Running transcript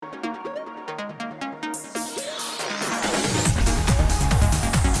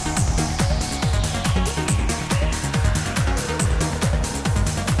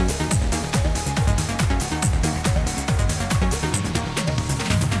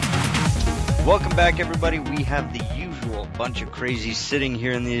Welcome back, everybody. We have the usual bunch of crazies sitting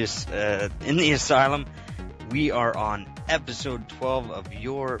here in the asylum. We are on episode 12 of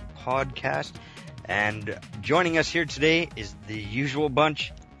your podcast, and joining us here today is the usual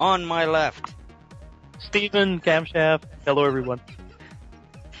bunch. On my left, Stephen Camshaft. Hello, everyone.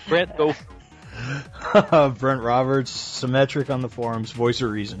 Brent, go. Brent Roberts, symmetric on the forums, voice of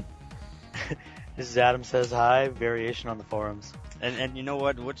reason. This is Adam Says Hi, variation on the forums. and you know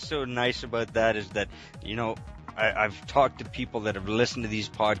what? What's so nice about that is that, you know, I've talked to people that have listened to these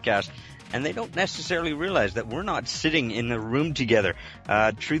podcasts, and they don't necessarily realize that we're not sitting in a room together.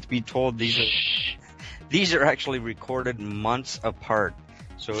 Truth be told, these are actually recorded months apart.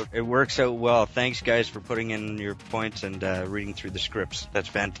 So it works out well. Thanks, guys, for putting in your points and reading through the scripts. That's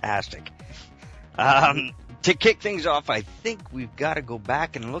fantastic. To kick things off, I think we've got to go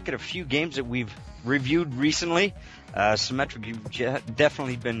back and look at a few games that we've reviewed recently. Symmetric, you've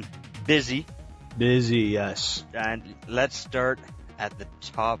definitely been busy. Busy, yes. And let's start at the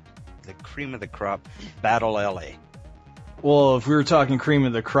top, the cream of the crop, Battle LA. Well, if we were talking cream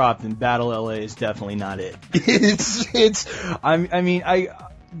of the crop, then Battle LA is definitely not it.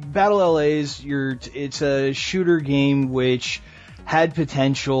 Battle LA is it's a shooter game which had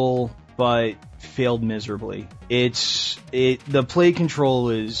potential but failed miserably. The play control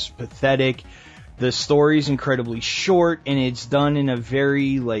is pathetic. The story's incredibly short, and it's done in a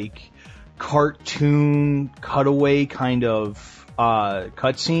very cartoon cutaway kind of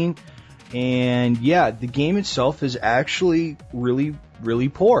cutscene. And yeah, the game itself is actually really, really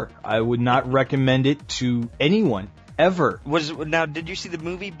poor. I would not recommend it to anyone ever. Now, did you see the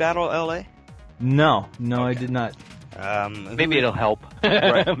movie Battle LA? No, Okay. I did not. Maybe it'll help.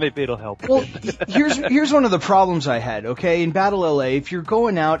 Right. Maybe it'll help. Well, here's one of the problems I had, okay? In Battle LA, if you're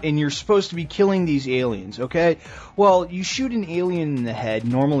going out and you're supposed to be killing these aliens, okay? Well, you shoot an alien in the head,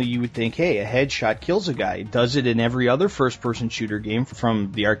 normally you would think, hey, a headshot kills a guy. It does it in every other first-person shooter game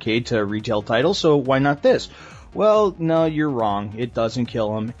from the arcade to retail title, so why not this? Well, no, you're wrong. It doesn't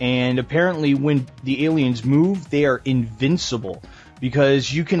kill him. And apparently when the aliens move, they are invincible.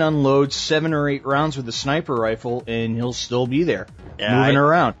 Because you can unload 7 or 8 rounds with a sniper rifle, and he'll still be there, moving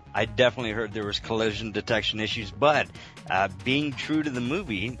around. I definitely heard there was collision detection issues, but being true to the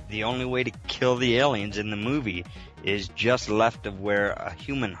movie, the only way to kill the aliens in the movie is just left of where a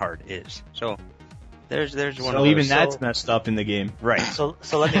human heart is. So there's one So of those. even that's messed up in the game. Right. So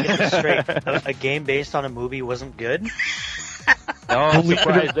let me get this straight. A game based on a movie wasn't good? No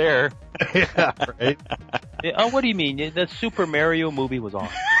surprise there. Yeah, right? Oh, what do you mean? The Super Mario movie was on.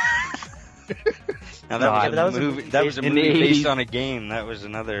 Now that was a movie. That was a in the movie based 80s. on a game. That was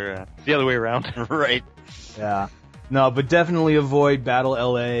another. The other way around. Right. Yeah. No, but definitely avoid Battle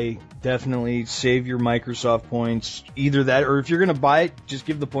LA. Definitely save your Microsoft points. Either that, or if you're going to buy it, just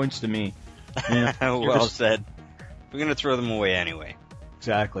give the points to me. Yeah, Well said. We're gonna throw them away anyway.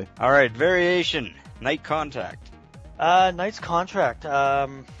 exactly. All right. Variation. Night Contact. Knight's Contract.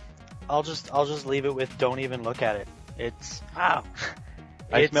 I'll just leave it with don't even look at it. It's Wow.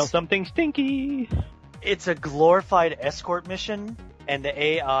 I smell something stinky. It's a glorified escort mission, and the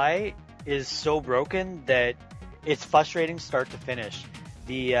AI is so broken that it's frustrating start to finish.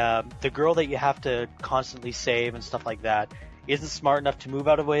 The girl that you have to constantly save and stuff like that isn't smart enough to move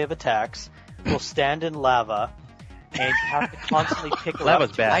out of the way of attacks, will stand in lava, and you have to constantly pick her Lava's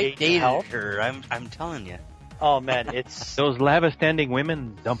up. bad. I to dated help. her. I'm telling you. Oh man, it's Those lava-standing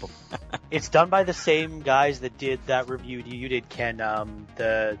women, dump them. it's done by the same guys that did that review you did, Ken.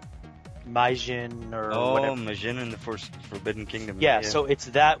 The Majin or whatever. Majin in the Forbidden Kingdom. Yeah, so it's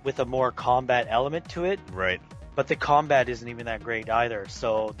that with a more combat element to it, Right. but the combat isn't even that great either.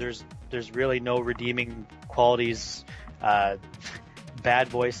 So there's really no redeeming qualities. Bad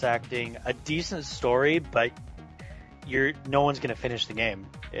voice acting, a decent story, but no one's gonna finish the game.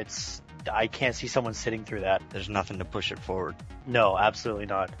 I can't see someone sitting through that. There's nothing to push it forward. No, absolutely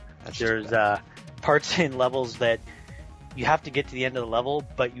not. That's too There's bad. parts in levels that you have to get to the end of the level,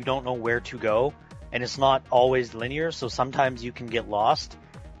 but you don't know where to go, and it's not always linear, so sometimes you can get lost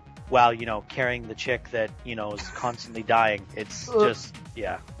while, carrying the chick that, is constantly dying. It's just,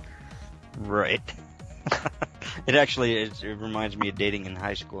 yeah. Right. It reminds me of dating in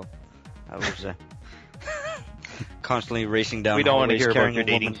high school. I was constantly racing down. We don't want to hallways hear about carrying your a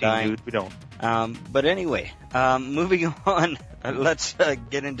dating woman scene, dying. dude. We don't. But anyway, moving on. Let's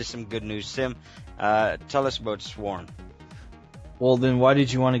get into some good news. Sim, tell us about Swarm. Well, then why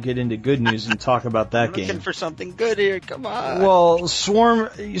did you want to get into good news and talk about that I'm game? looking for something good here. Come on. Well, Swarm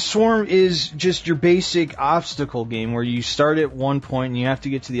is just your basic obstacle game where you start at one point and you have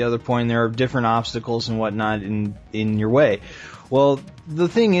to get to the other point, and there are different obstacles and whatnot in your way. Well, the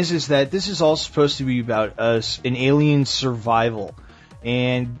thing is that this is all supposed to be about an alien survival.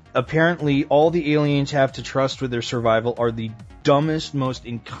 And apparently all the aliens have to trust with their survival are the dumbest, most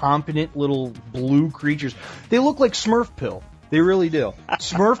incompetent little blue creatures. They look like Smurf pill. They really do.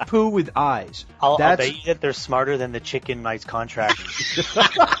 Smurf poo with eyes. I'll bet you that they're smarter than the chicken mice contract.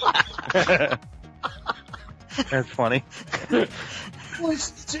 That's funny. Well,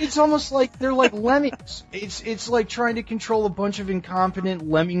 it's almost like they're like lemmings. It's like trying to control a bunch of incompetent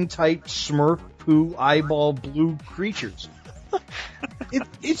lemming-type Smurf poo eyeball blue creatures.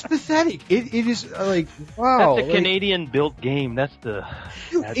 It's pathetic. It is like, wow. That's a Canadian-built game. That's the.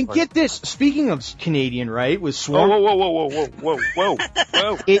 And get this. Speaking of Canadian, right? With Swarm. Whoa.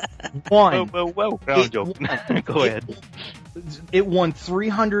 It won. Whoa. No, joke. Go ahead. It won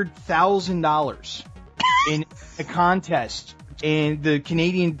 $300,000 in a contest, and the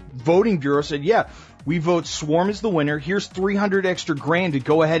Canadian Voting Bureau said, "Yeah, we vote Swarm as the winner. Here's $300 extra grand to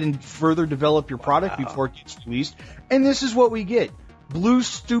go ahead and further develop your product before it gets released." And this is what we get: blue,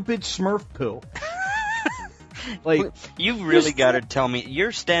 stupid Smurf poo. Like, you've really got to tell me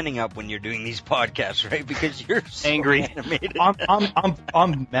you're standing up when you're doing these podcasts, right? Because you're so angry. Animated.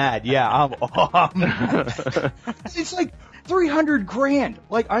 I'm mad. Yeah, it's like $300 grand.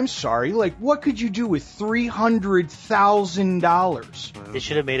 Like, I'm sorry. Like, what could you do with $300,000? They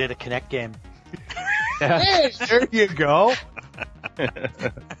should have made it a Kinect game. Hey, there you go.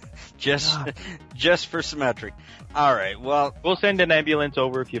 just for symmetric. All right. Well, we'll send an ambulance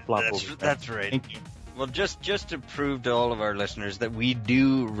over if you flop over. That's right. Thank you. Well, just to prove to all of our listeners that we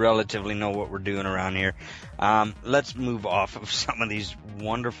do relatively know what we're doing around here, let's move off of some of these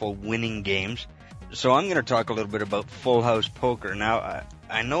wonderful winning games. So I'm going to talk a little bit about Full House Poker. Now,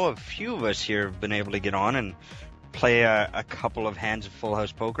 I know a few of us here have been able to get on and play a couple of hands of Full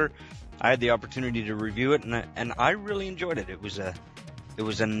House Poker. I had the opportunity to review it, and I really enjoyed it. It was a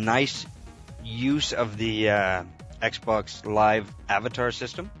nice use of the Xbox Live avatar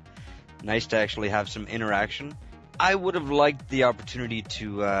system. Nice to actually have some interaction. I would have liked the opportunity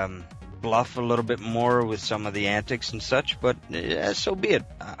to bluff a little bit more with some of the antics and such, but so be it.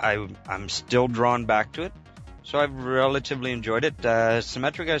 I'm still drawn back to it, so I've relatively enjoyed it.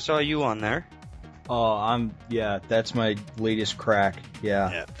 Symmetric, I saw you on there. Oh, that's my latest crack.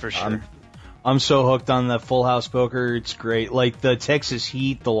 Yeah, for sure. I'm so hooked on the Full House Poker. It's great. Like the Texas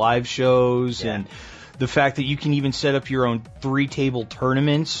Heat, the live shows, and the fact that you can even set up your own 3-table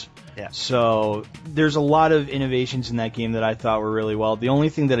tournaments. Yeah. So there's a lot of innovations in that game that I thought were really well. The only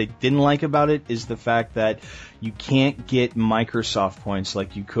thing that I didn't like about it is the fact that you can't get Microsoft points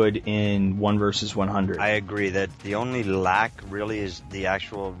like you could in 1 versus 100. I agree that the only lack really is the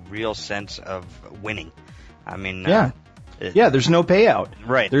actual real sense of winning. I mean, there's no payout.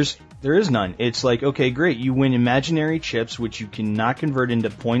 Right. There is none. It's like, okay, great, you win imaginary chips, which you cannot convert into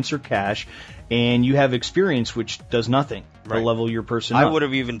points or cash, and you have experience, which does nothing to level your person up. I would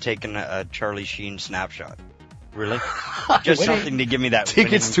have even taken a Charlie Sheen snapshot. Really? Just something to give me that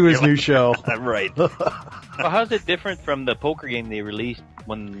tickets to his new show. Right. Well, how's it different from the poker game they released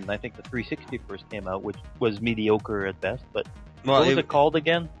when I think the 360 first came out, which was mediocre at best? But what was it called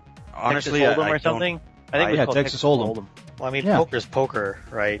again? Honestly, Texas Hold'em or something? I think it was called Texas Hold'em. Well, I mean, poker's poker,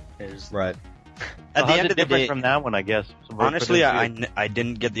 right? Right. At the end of the day, from that one, I guess. Honestly, I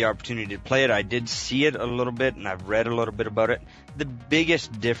didn't get the opportunity to play it. I did see it a little bit, and I've read a little bit about it. The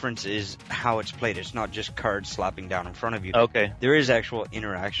biggest difference is how it's played. It's not just cards slapping down in front of you. Okay. There is actual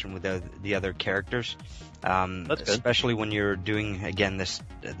interaction with the other characters. That's good. Especially when you're doing, again, this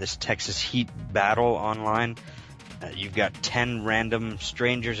Texas Heat battle online. You've got 10 random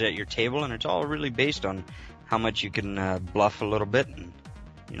strangers at your table, and it's all really based on how much you can bluff a little bit and,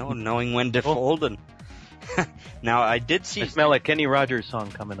 knowing when to fold. And now, I did see... I smell a Kenny Rogers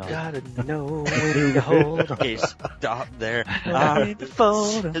song coming on. Gotta know when to hold on. Okay, stop there.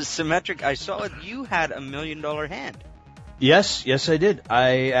 Symmetric, I saw you had $1 million hand. Yes, I did.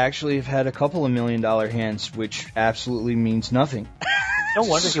 I actually have had a couple of $1 million hands, which absolutely means nothing. No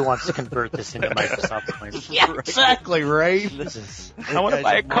wonder he wants to convert this into Microsoft points. Yeah, exactly, right? I want to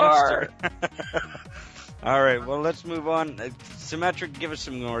buy a car. All right, well, let's move on. Symmetric, give us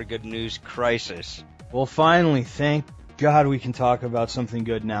some more good news. Crysis. Well, finally, thank God we can talk about something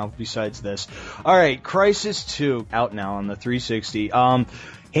good now besides this. All right, Crysis 2, out now on the 360.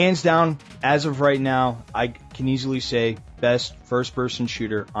 Hands down, as of right now, I can easily say best first-person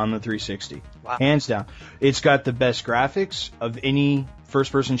shooter on the 360. Wow. Hands down. It's got the best graphics of any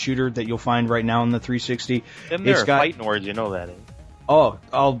first-person shooter that you'll find right now on the 360. Then there are fighting words, you know that. Oh,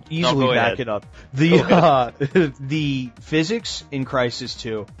 I'll easily back it up. The physics in Crysis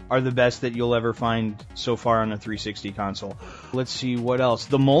 2 are the best that you'll ever find so far on a 360 console. Let's see what else.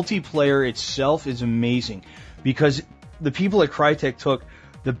 The multiplayer itself is amazing because the people at Crytek took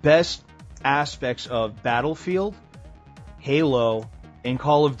the best aspects of Battlefield, Halo, and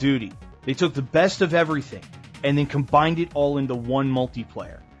Call of Duty. They took the best of everything and then combined it all into one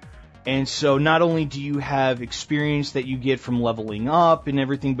multiplayer. And so not only do you have experience that you get from leveling up and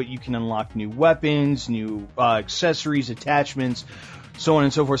everything, but you can unlock new weapons, new accessories, attachments, so on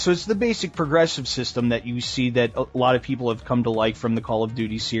and so forth. So it's the basic progressive system that you see that a lot of people have come to like from the Call of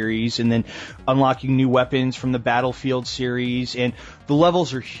Duty series, and then unlocking new weapons from the Battlefield series, and the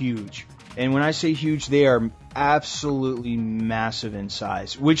levels are huge. And when I say huge, they are absolutely massive in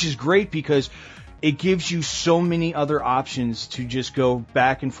size, which is great because it gives you so many other options to just go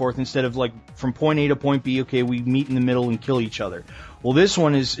back and forth instead of like from point A to point B, okay, we meet in the middle and kill each other. Well, this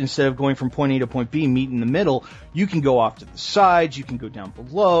one is instead of going from point A to point B, meet in the middle, you can go off to the sides, you can go down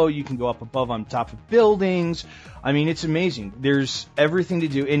below, you can go up above on top of buildings. I mean, it's amazing. There's everything to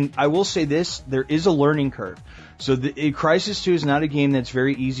do. And I will say this, there is a learning curve. So Crysis 2 is not a game that's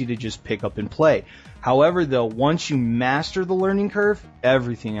very easy to just pick up and play. However, though, once you master the learning curve,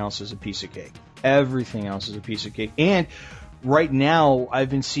 everything else is a piece of cake. Everything else is a piece of cake. And right now,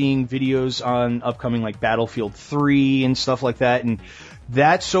 I've been seeing videos on upcoming like Battlefield 3 and stuff like that. And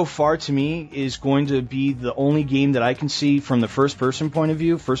that so far to me is going to be the only game that I can see from the first-person point of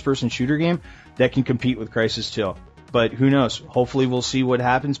view, first-person shooter game, that can compete with Crysis 2. But who knows? Hopefully we'll see what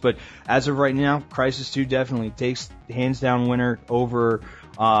happens. But as of right now, Crysis 2 definitely takes hands-down winner over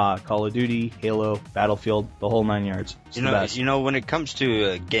Call of Duty, Halo, Battlefield, the whole 9 yards. It's the best. You know, when it comes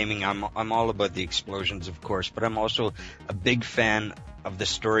to gaming, I'm all about the explosions, of course, but I'm also a big fan of the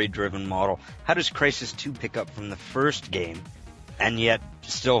story-driven model. How does Crysis 2 pick up from the first game and yet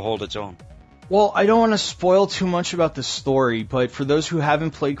still hold its own? Well, I don't want to spoil too much about the story, but for those who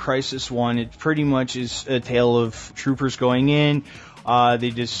haven't played Crysis 1, it pretty much is a tale of troopers going in.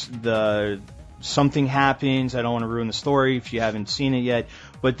 Something happens. I don't want to ruin the story if you haven't seen it yet,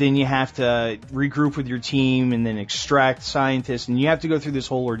 but then you have to regroup with your team and then extract scientists, and you have to go through this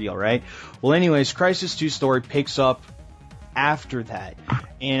whole ordeal, right? Well, anyways, Crysis 2 story picks up after that.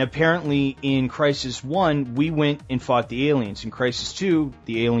 And apparently in Crysis 1, we went and fought the aliens. In Crysis 2,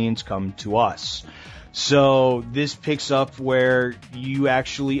 the aliens come to us. So this picks up where you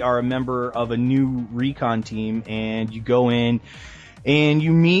actually are a member of a new recon team, and you go in and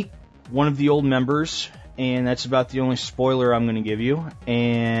you meet one of the old members, and that's about the only spoiler I'm going to give you.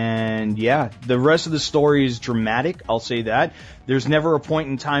 And yeah, the rest of the story is dramatic, I'll say that. There's never a point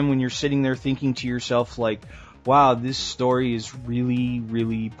in time when you're sitting there thinking to yourself like, wow, this story is really,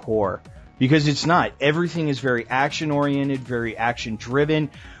 really poor. Because it's not. Everything is very action-oriented, very action-driven,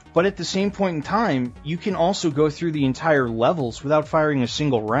 but at the same point in time, you can also go through the entire levels without firing a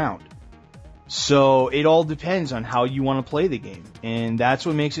single round. So it all depends on how you want to play the game, and that's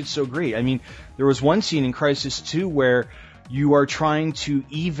what makes it so great. I mean, there was one scene in Crysis 2 where you are trying to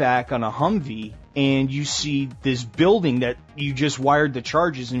evac on a Humvee, and you see this building that you just wired the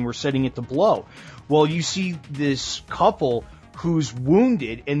charges and were setting it to blow. Well, you see this couple who's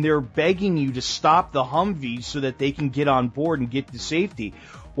wounded, and they're begging you to stop the Humvee so that they can get on board and get to safety.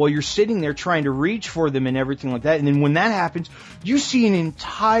 Well, you're sitting there trying to reach for them and everything like that, and then when that happens, you see an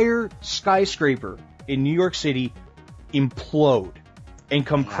entire skyscraper in New York City implode and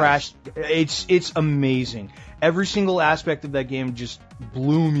come crash. It's amazing. Every single aspect of that game just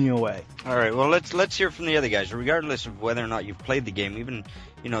blew me away. All right, well, let's hear from the other guys, regardless of whether or not you've played the game. Even,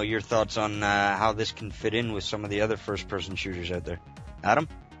 your thoughts on how this can fit in with some of the other first-person shooters out there. Adam?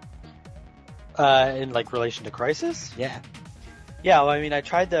 In relation to Crysis? Yeah. Yeah, well, I mean, I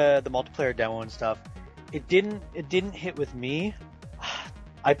tried the multiplayer demo and stuff. It didn't hit with me.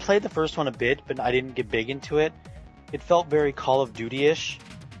 I played the first one a bit, but I didn't get big into it. It felt very Call of Duty-ish.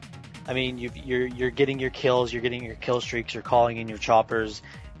 I mean, you're getting your kills, you're getting your kill streaks, you're calling in your choppers.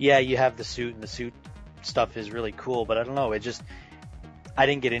 Yeah, you have the suit, and the suit stuff is really cool, but I don't know, I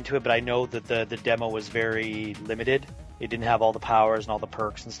didn't get into it, but I know that the demo was very limited. It didn't have all the powers and all the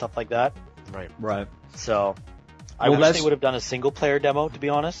perks and stuff like that. Right. So I wish they would have done a single-player demo, to be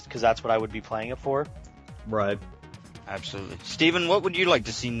honest, because that's what I would be playing it for. Right. Absolutely. Steven, what would you like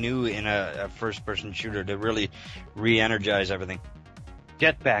to see new in a first-person shooter to really re-energize everything?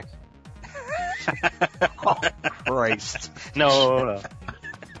 Jetpacks. Oh, Christ. No.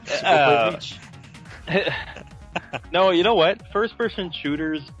 No, you know what? First-person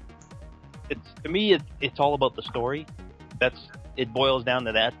shooters, to me, it's all about the story. It boils down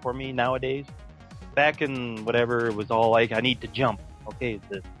to that for me nowadays. Back in whatever, it was all like, I need to jump. okay,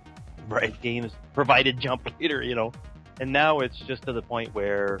 the games provided jump later, and now it's just to the point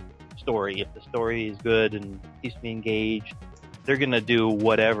where if the story is good and keeps me engaged, they're going to do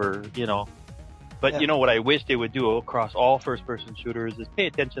whatever, But what I wish they would do across all first-person shooters is pay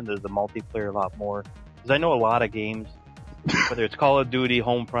attention to the multiplayer a lot more. Because I know a lot of games, whether it's Call of Duty,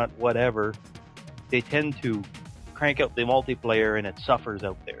 Homefront, whatever, they tend to crank out the multiplayer and it suffers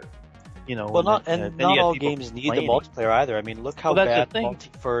out there. Well, not all games need the multiplayer either. I mean, look how bad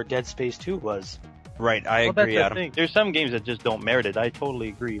for Dead Space 2 was. Right, I agree, that's Adam. The thing. There's some games that just don't merit it. I totally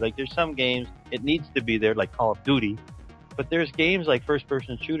agree. Like, there's some games, it needs to be there, like Call of Duty. But there's games like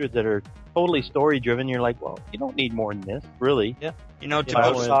first-person shooters that are totally story-driven. You're like, well, you don't need more than this, really. Yeah.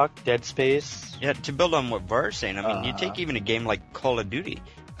 BioShock, Dead Space. Yeah, to build on what Var's saying, I mean, you take even a game like Call of Duty.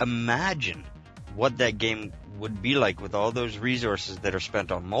 Imagine what that game would be like with all those resources that are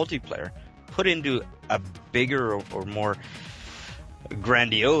spent on multiplayer, put into a bigger or more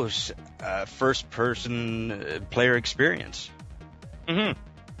grandiose first-person player experience. Mm-hmm.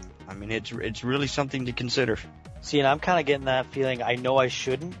 I mean, it's really something to consider. See, and I'm kind of getting that feeling. I know I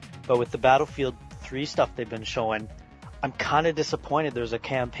shouldn't, but with the Battlefield 3 stuff they've been showing, I'm kind of disappointed there's a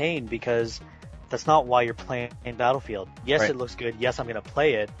campaign, because that's not why you're playing Battlefield. Yes, It looks good. Yes, I'm going to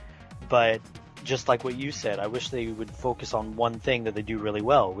play it, but just like what you said, I wish they would focus on one thing that they do really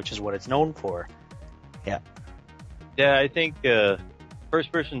well, which is what it's known for. Yeah, I think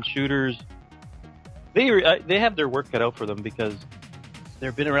first-person shooters, they have their work cut out for them, because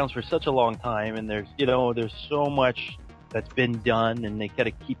they've been around for such a long time, and there's so much that's been done, and they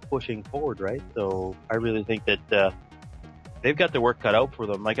gotta keep pushing forward, right? So I really think that they've got their work cut out for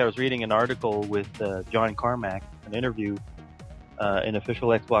them. Like, I was reading an article with John Carmack, an interview in Official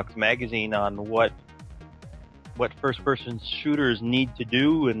Xbox Magazine on what first-person shooters need to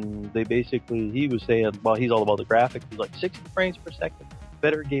do, and he was saying, well, he's all about the graphics. He's like 60 frames per second,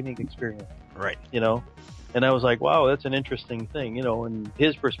 better gaming experience. Right. And I was like, wow, that's an interesting thing, in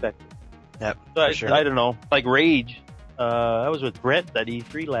his perspective. Yep. So sure. I don't know. Like Rage, I was with Brent at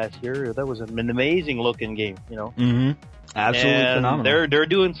E3 last year. That was an amazing looking game, Mm-hmm. Absolutely phenomenal. They're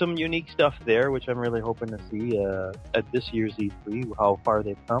doing some unique stuff there, which I'm really hoping to see at this year's E3, how far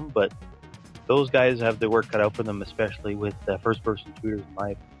they've come. But those guys have their work cut out for them, especially with first-person shooters, in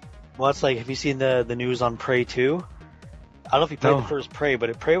my opinion. Well, it's like, have you seen the news on Prey 2? I don't know if you played the first Prey,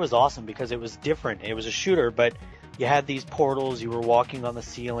 but Prey was awesome because it was different. It was a shooter, but you had these portals, you were walking on the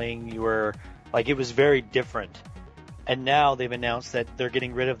ceiling, it was very different. And now they've announced that they're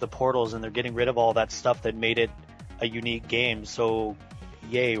getting rid of the portals and they're getting rid of all that stuff that made it a unique game. So,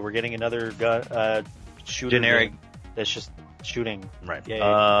 yay, we're getting another shooter generic game that's just shooting. Right. Yay.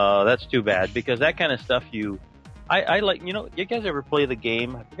 That's too bad, because that kind of stuff I like, you guys ever play the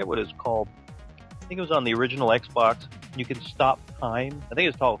game? I forget what it's called. I think it was on the original Xbox. You can stop time. I think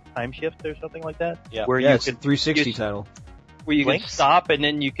it's called Time Shift or something like that. Yeah. Where it's a 360 title. Where you can stop and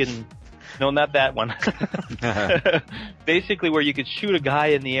then you can... No, not that one. Basically, where you could shoot a guy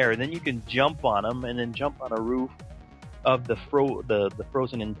in the air and then you can jump on him and then jump on a roof of the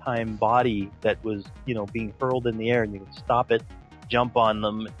frozen in time body that was, being hurled in the air, and you can stop it, jump on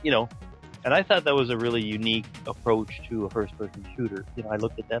them, And I thought that was a really unique approach to a first-person shooter. I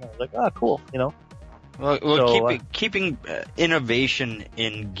looked at that and I was like, oh, cool, Well, so, keeping innovation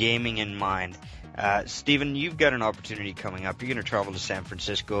in gaming in mind, Stephen, you've got an opportunity coming up. You're going to travel to San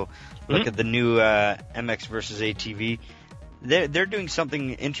Francisco, look at the new MX versus ATV. They're doing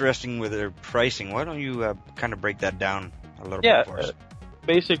something interesting with their pricing. Why don't you kind of break that down a little bit for us?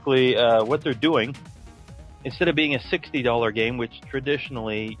 Basically, what they're doing, instead of being a $60 game, which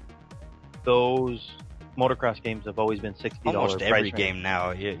traditionally those motocross games have always been $60. Almost every game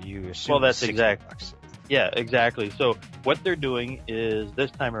now, you assume. Well, that's exactly. Yeah, exactly. So what they're doing is,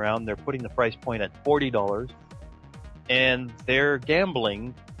 this time around, they're putting the price point at $40, and they're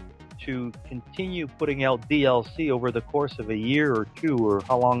gambling to continue putting out DLC over the course of a year or two, or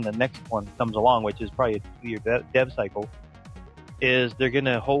how long the next one comes along, which is probably a 2-year dev cycle. Is they're going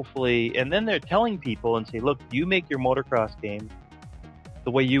to hopefully, and then they're telling people and say, look, you make your motocross game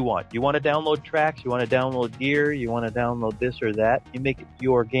the way you want. You want to download tracks, you want to download gear, you want to download this or that, you make it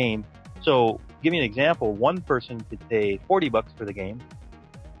your game. So, give me an example. One person could pay $40 for the game.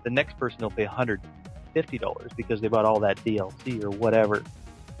 The next person will pay $150 because they bought all that DLC or whatever.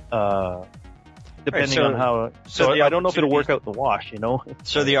 Depending on how. So I don't know if it'll work out in the wash,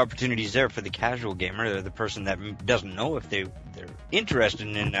 So the opportunities there for the casual gamer, or the person that doesn't know if they're interested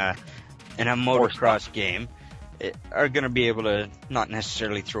in a motocross game, are going to be able to not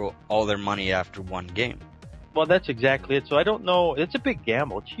necessarily throw all their money after one game. Well, that's exactly it. So I don't know. It's a big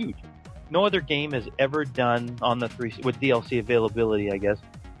gamble. It's huge. no other game has ever done on the with DLC availability, I guess,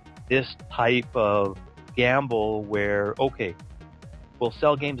 this type of gamble where, okay, we'll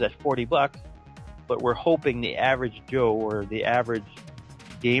sell games at $40, but we're hoping the average Joe or the average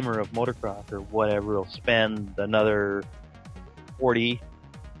gamer of motocross or whatever will spend another 40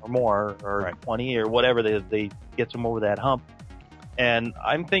 or more or 20 or whatever they gets them over that hump. And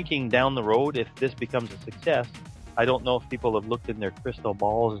I'm thinking down the road, if this becomes a success, I don't know if people have looked in their crystal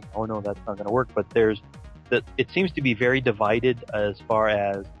balls and, oh no, that's not going to work, but it seems to be very divided as far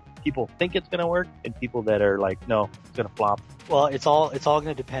as people think it's going to work and people that are like, no, it's going to flop. Well, it's all going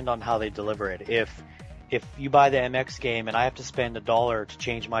to depend on how they deliver it. If you buy the MX game and I have to spend $1 to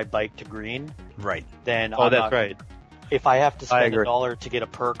change my bike to green, Right. then Right. If I have to spend $1 to get a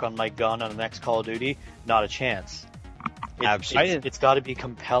perk on my gun on the next Call of Duty, not a chance. Absolutely. It's got to be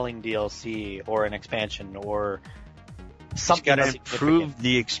compelling DLC or an expansion or something. Got to improve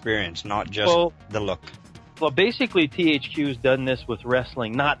the experience, not just the look. Well, basically, THQ's done this with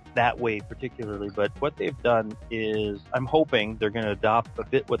wrestling, not that way particularly, but what they've done is, I'm hoping they're going to adopt a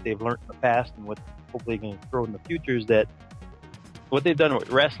bit what they've learned in the past and what hopefully going to throw in the future is that what they've done with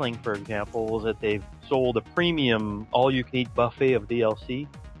wrestling, for example, is that they've sold a premium all-you-can-eat buffet of DLC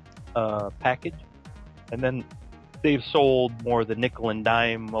package, and then they've sold more the nickel and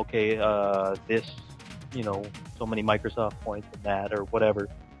dime, this, so many Microsoft points and that or whatever.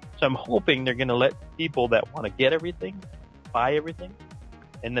 So I'm hoping they're going to let people that want to get everything, buy everything.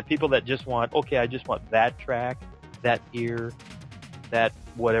 And the people that just want, I just want that track, that gear, that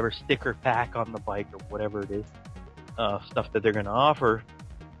whatever sticker pack on the bike or whatever it is, stuff that they're going to offer,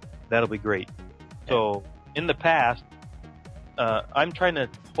 that'll be great. So in the past, I'm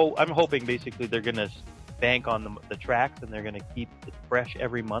hoping basically they're going to bank on the tracks and they're going to keep it fresh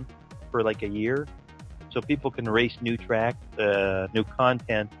every month for like a year. So people can race new tracks, new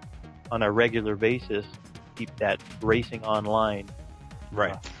content on a regular basis, keep that racing online.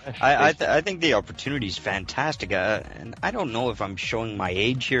 Right. I think the opportunity is fantastic. And I don't know if I'm showing my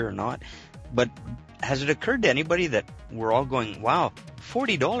age here or not, but has it occurred to anybody that we're all going, wow,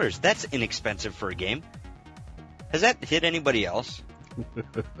 $40, that's inexpensive for a game? Has that hit anybody else?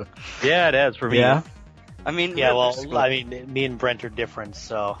 Yeah, it has for me. Yeah. I mean, me and Brent are different,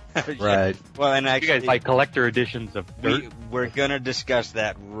 so. Right. Well, and actually, you guys like collector editions of Dirt? We're gonna discuss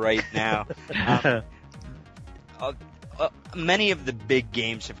that right now. Many of the big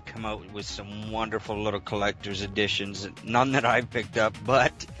games have come out with some wonderful little collector's editions. None that I've picked up,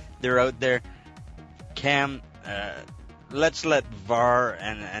 but they're out there. Cam, let's let VAR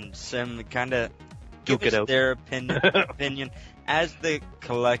and Sim kind of give us their opinion. As the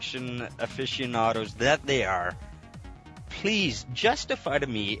collection aficionados that they are, please justify to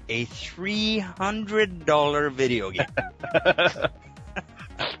me a $300 video game.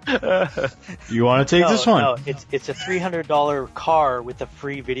 You want to take this one? No, it's a $300 car with a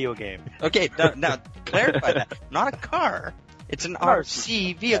free video game. Okay, now clarify that. Not a car. It's an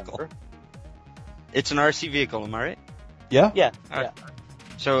RC vehicle. It's an RC vehicle, am I right? Yeah. Yeah. Right. Yeah.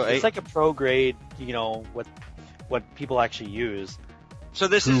 So it's like a pro grade, what people actually use. So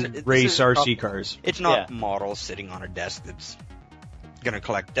this is race RC cars. It's not models sitting on a desk that's going to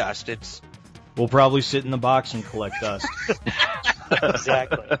collect dust. We'll probably sit in the box and collect dust.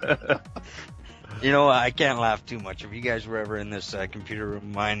 Exactly. I can't laugh too much. If you guys were ever in this computer room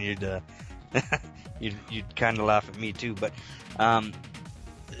of mine, you'd kind of laugh at me too. But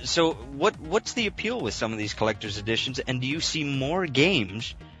so what's the appeal with some of these collector's editions? And do you see more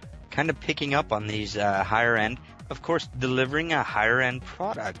games kind of picking up on these higher end? Of course, delivering a higher end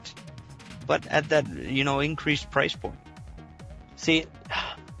product, but at that increased price point. See,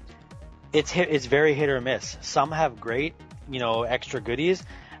 it's very hit or miss. Some have great extra goodies,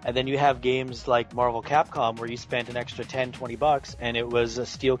 and then you have games like Marvel Capcom where you spent an extra $10-20 and it was a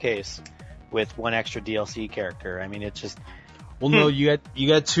steel case with one extra DLC character. I mean, it's just. Well, no, you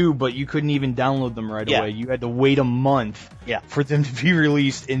got two, but you couldn't even download them right away. You had to wait a month for them to be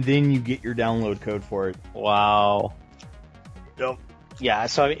released, and then you get your download code for it. Wow. Yeah,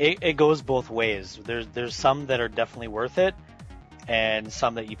 so it goes both ways. There's some that are definitely worth it, and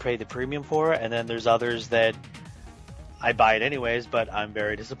some that you pay the premium for, and then there's others that I buy it anyways, but I'm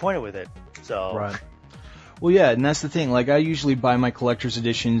very disappointed with it. So. Right. Well, yeah, and that's the thing. Like, I usually buy my collector's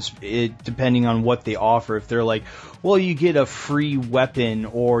editions depending on what they offer. If they're like, well, you get a free weapon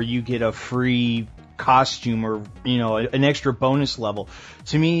or you get a free costume or, an extra bonus level.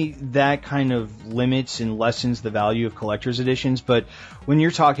 To me, that kind of limits and lessens the value of collector's editions. But when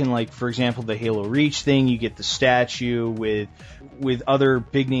you're talking like, for example, the Halo Reach thing, you get the statue with other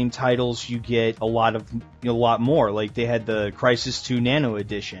big name titles, you get a lot more. Like they had the Crysis 2 Nano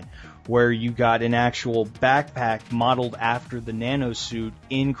edition, where you got an actual backpack modeled after the nanosuit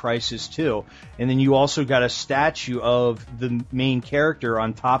in Crysis 2. And then you also got a statue of the main character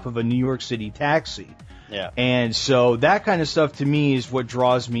on top of a New York City taxi. Yeah. And so that kind of stuff to me is what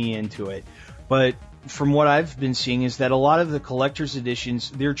draws me into it. But from what I've been seeing is that a lot of the collector's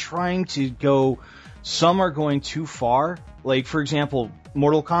editions, they're trying to go, some are going too far. Like, for example,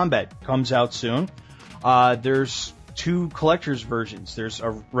 Mortal Kombat comes out soon. There's 2 collector's versions. There's a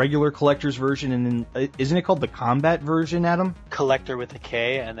regular collector's version, and then isn't it called the combat version, Adam? Collector with a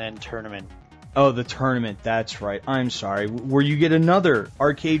K, and then tournament. Oh, the tournament. That's right. I'm sorry. Where you get another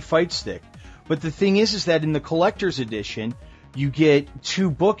arcade fight stick. But the thing is that in the collector's edition, you get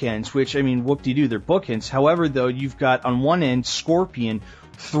 2 bookends, which, I mean, whoop-de-doo, they're bookends. However, though, you've got on one end Scorpion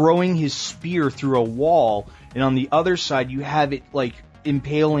throwing his spear through a wall, and on the other side you have it, like,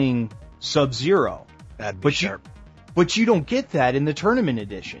 impaling Sub-Zero. That'd be sharp. But you don't get that in the tournament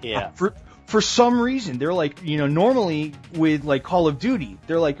edition. Yeah. For some reason, they're like, normally with like Call of Duty,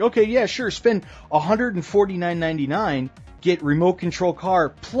 they're like, okay, yeah, sure, spend $149.99, get remote control car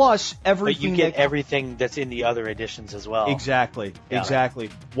plus everything. But you get everything that's in the other editions as well. Exactly. Yeah. Exactly.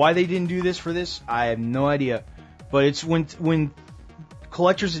 Why they didn't do this for this, I have no idea. But it's when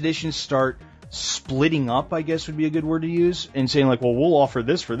collector's editions start splitting up, I guess would be a good word to use, and saying like, well, we'll offer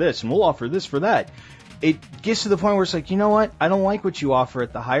this for this, and we'll offer this for that. It gets to the point where it's like, you know what? I don't like what you offer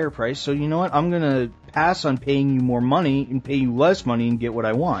at the higher price, so you know what? I'm going to pass on paying you more money and pay you less money and get what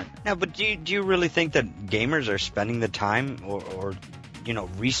I want. Now, but do you really think that gamers are spending the time or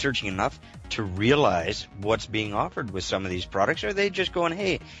researching enough to realize what's being offered with some of these products? Or are they just going,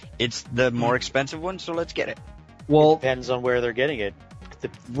 hey, it's the more expensive one, so let's get it? Well, it depends on where they're getting it.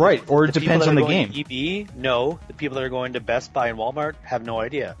 Right, or it depends on the game. The people that are going to EB, no. The people that are going to Best Buy and Walmart have no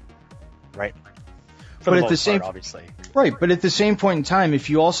idea. Right. For the most part, obviously. Right, but at the same point in time, if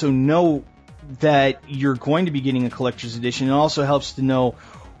you also know that you're going to be getting a collector's edition, it also helps to know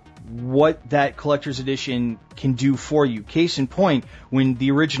what that collector's edition can do for you. Case in point, when the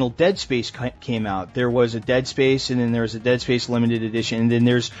original Dead Space came out, there was a Dead Space, and then there was a Dead Space limited edition, and then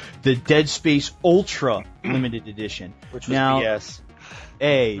there's the Dead Space Ultra limited edition. Which was BS.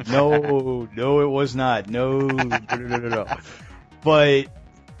 Hey, no, it was not. No. But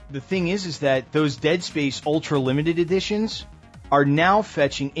the thing is that those Dead Space Ultra Limited Editions are now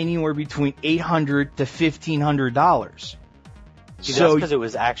fetching anywhere between $800 to $1,500. See, that's because it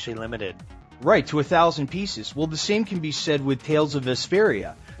was actually limited. Right, to 1,000 pieces. Well, the same can be said with Tales of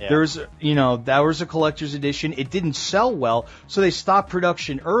Vesperia. Yeah. There's, that was a collector's edition. It didn't sell well, so they stopped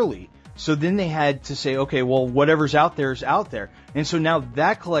production early. So then they had to say, okay, well, whatever's out there is out there. And so now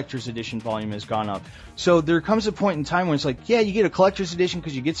that collector's edition volume has gone up. So there comes a point in time when it's like, yeah, you get a collector's edition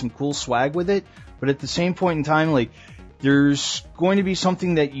because you get some cool swag with it. But at the same point in time, like, there's going to be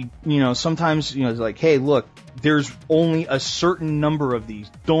something that sometimes, it's like, hey, look, there's only a certain number of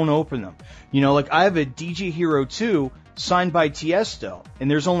these. Don't open them. Like I have a DJ Hero 2 signed by Tiesto, and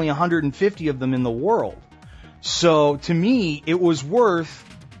there's only 150 of them in the world. So to me, it was worth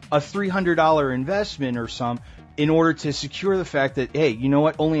a $300 investment or some in order to secure the fact that, hey, you know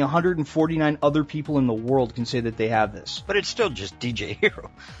what? Only 149 other people in the world can say that they have this. But it's still just DJ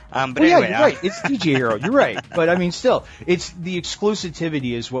Hero. But well, anyway, yeah, you're right. It's DJ Hero. You're right. But I mean, still, it's the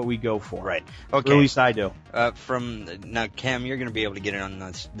exclusivity is what we go for. Right. Okay. Or at least I do. Now, Cam, you're going to be able to get in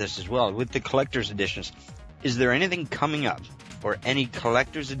on this as well. With the collector's editions, is there anything coming up or any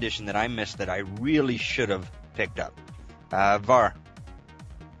collector's edition that I missed that I really should have picked up? Var.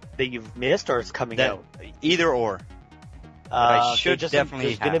 That you've missed or it's coming out? Either or. I should definitely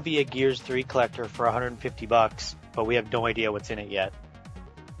There's going to be a Gears 3 collector for $150, but we have no idea what's in it yet.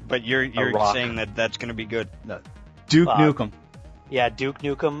 But you're saying that that's going to be good. No. Duke Nukem. Yeah, Duke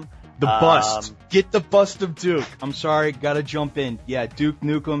Nukem. The bust. Get the bust of Duke. I'm sorry, gotta jump in. Yeah, Duke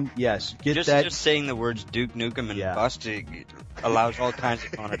Nukem, yes. Just saying the words Duke Nukem and bust allows all kinds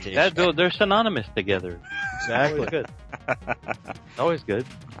of connotations. They're synonymous together. Exactly. Always good. Always good.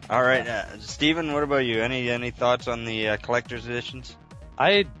 All right, Steven, what about you? Any thoughts on the collector's editions?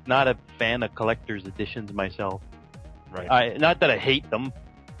 I'm not a fan of collector's editions myself. Right. Not that I hate them,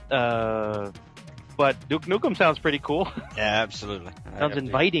 but Duke Nukem sounds pretty cool. Yeah, absolutely. Sounds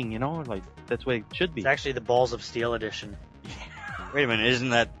inviting, like that's what it should be. It's actually the Balls of Steel edition. Wait a minute,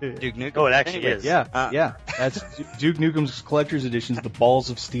 isn't that Duke Nukem? Oh, it actually is. Yeah. That's Duke Nukem's collector's edition, the Balls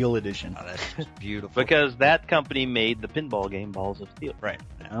of Steel edition. Oh, that's just beautiful. Because that company made the pinball game Balls of Steel. Right.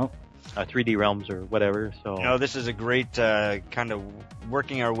 Oh. 3D Realms or whatever. So this is a great kind of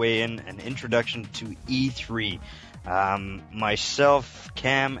working our way in, an introduction to E3. Myself,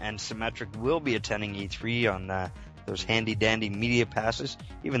 Cam, and Symmetric will be attending E3 on those handy-dandy media passes,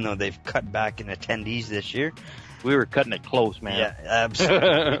 even though they've cut back in attendees this year. We were cutting it close, man. Yeah,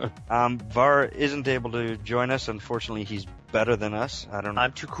 absolutely. Var isn't able to join us. Unfortunately, he's better than us. I don't know.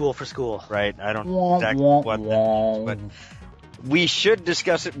 I'm too cool for school. Right, I don't know exactly what that means, but we should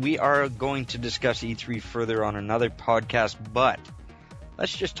discuss it. We are going to discuss E3 further on another podcast, but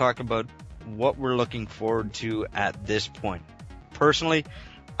let's just talk about what we're looking forward to at this point. Personally,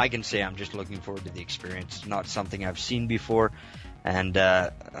 I can say I'm just looking forward to the experience. It's not something I've seen before, and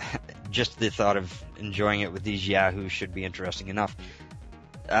just the thought of enjoying it with these yahoos should be interesting enough.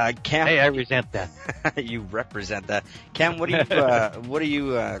 Cam, Hey, I resent that. you represent that. Cam, what are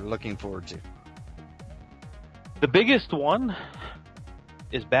you looking forward to? The biggest one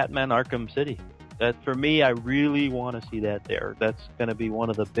is Batman Arkham City. That, for me, I really want to see that there. That's going to be one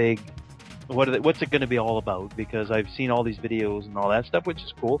of the big... What's it going to be all about? Because I've seen all these videos and all that stuff, which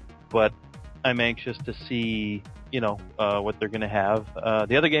is cool, but I'm anxious to see, what they're going to have.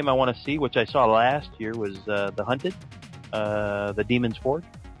 The other game I want to see, which I saw last year, was The Hunted, the Demon's Forge,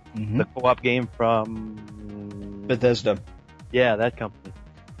 the co-op game from... Bethesda. Yeah, that company.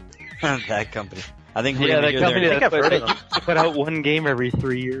 That company. I think we're Yeah, gonna that hear company their- that I've heard of them. put out one game every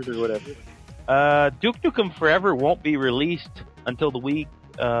 3 years or whatever. Duke Nukem Forever won't be released until the week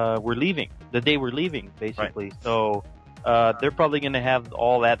we're leaving, the day we're leaving, basically. Right. So they're probably going to have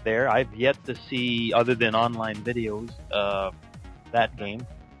all that there. I've yet to see, other than online videos, that game.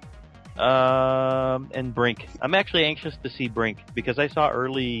 And Brink. I'm actually anxious to see Brink because I saw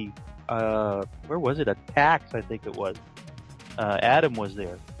early, where was it? At PAX, I think it was. Adam was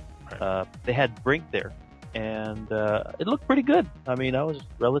there. They had Brink there, and it looked pretty good. I mean, I was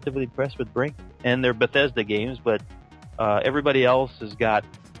relatively impressed with Brink, and they're Bethesda games, but everybody else has got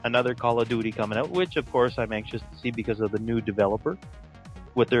another Call of Duty coming out, which of course I'm anxious to see because of the new developer,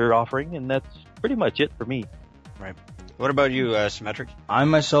 what they're offering, and that's pretty much it for me. Right. What about you, Symmetric? I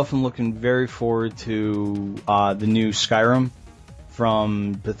myself am looking very forward to the new Skyrim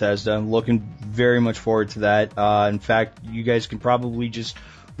from Bethesda. I'm looking very much forward to that. In fact, you guys can probably just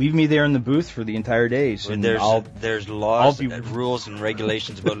leave me there in the booth for the entire days. And There's laws, and rules, and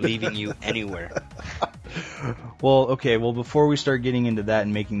regulations about leaving you anywhere. Well, okay. Well, before we start getting into that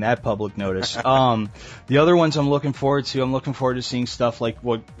and making that public notice, the other ones I'm looking forward to seeing stuff like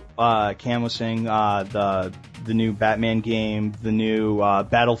what Cam was saying, the new Batman game, the new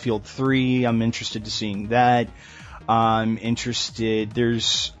Battlefield 3. I'm interested to seeing that. I'm interested.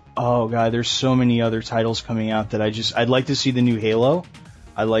 There's so many other titles coming out that I'd like to see the new Halo.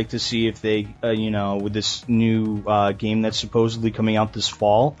 I'd like to see if they, with this new game that's supposedly coming out this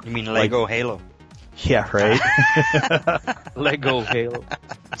fall. You mean Lego Halo? Yeah, right. Lego Halo.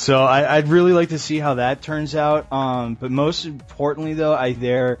 So I'd really like to see how that turns out. But most importantly, though,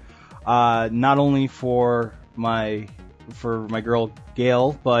 not only for my girl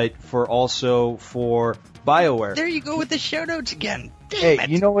Gail, but also for BioWare. There you go with the shout outs again. Damn Hey, it.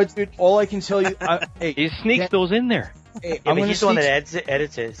 you know what, dude? All I can tell you, He sneaks those in there. Hey, Yeah, but he's the one that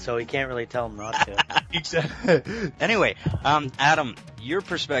edits it, so he can't really tell him not to. Exactly. Anyway, Adam, your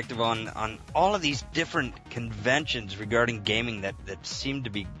perspective on all of these different conventions regarding gaming that seem to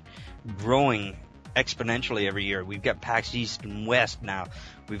be growing exponentially every year. We've got PAX East and West now.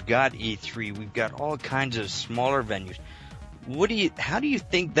 We've got E3. We've got all kinds of smaller venues. How do you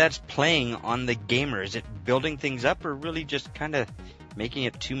think that's playing on the gamer? Is it building things up or really just kind of making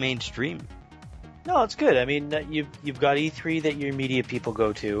it too mainstream? No, it's good. I mean, you've got E3 that your media people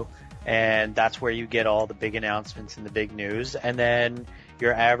go to, and that's where you get all the big announcements and the big news. And then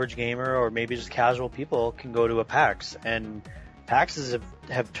your average gamer or maybe just casual people can go to a PAX. And PAXs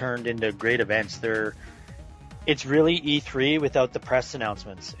have turned into great events. It's really E3 without the press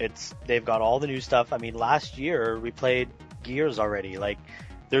announcements. They've got all the new stuff. I mean, last year we played Gears already. Like,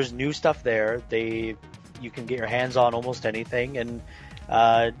 there's new stuff there. You can get your hands on almost anything, and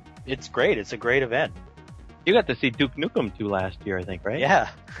it's great. It's a great event. You got to see Duke Nukem 2 last year, I think, right? Yeah.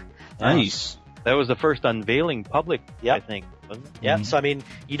 Nice. That was the first unveiling public, Yep. I think. Wasn't it? Yeah, so I mean,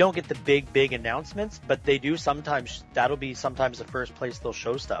 you don't get the big announcements, but they do sometimes. That'll be sometimes the first place they'll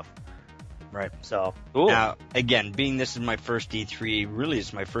show stuff. Right. So Cool. Now, again, being this is my first E3, really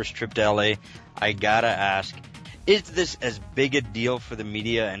it's my first trip to LA, I gotta ask, is this as big a deal for the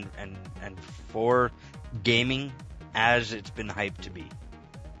media and for gaming as it's been hyped to be?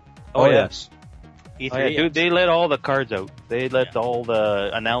 Oh, yes. E3, Oh, yeah, dude, they let all the cards out. They let all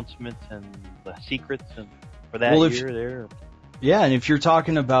the announcements and the secrets and for that year there. Yeah, and if you're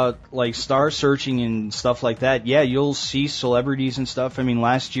talking about like star searching and stuff like that, yeah, you'll see celebrities and stuff. I mean,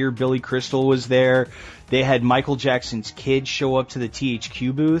 last year Billy Crystal was there. They had Michael Jackson's kid show up to the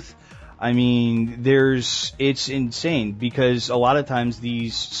THQ booth. I mean, it's insane because a lot of times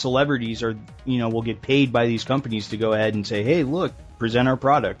these celebrities are, will get paid by these companies to go ahead and say, hey, look, present our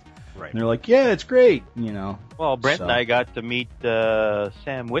product. Right. And they're like, yeah, it's great, Well, Brent So- and I got to meet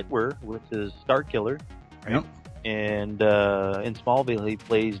Sam Witwer, which is Starkiller. Yep. And in Smallville, he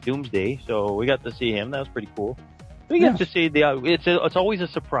plays Doomsday, so we got to see him. That was pretty cool. We Yeah. got to see it's always a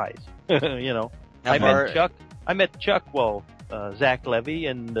surprise, Now, I Var- met Chuck. Well, Zach Levy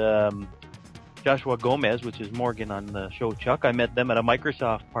and Joshua Gomez, which is Morgan on the show Chuck. I met them at a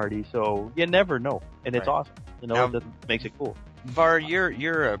Microsoft party, so you never know, and it's Right. awesome. Now- That makes it cool. Var,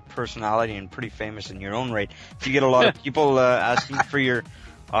 you're a personality and pretty famous in your own right. Do you get a lot of people asking for your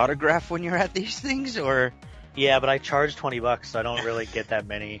autograph when you're at these things, or? Yeah, but I charge $20, so I don't really get that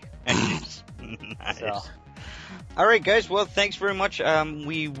many. Nice. So. All right, guys. Well, thanks very much.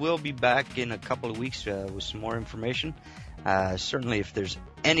 We will be back in a couple of weeks with some more information. Certainly, if there's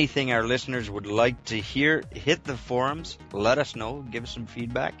anything our listeners would like to hear, hit the forums. Let us know. Give us some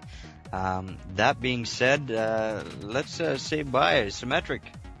feedback. That being said, let's say bye. Symmetric.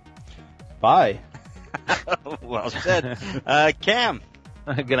 Bye. Well said. Cam.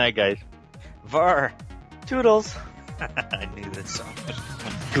 Good night, guys. Var. Toodles. I knew that song.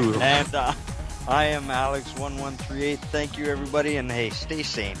 And I am Alex1138. Thank you, everybody, and hey, stay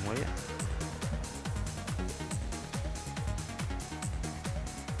sane, will you?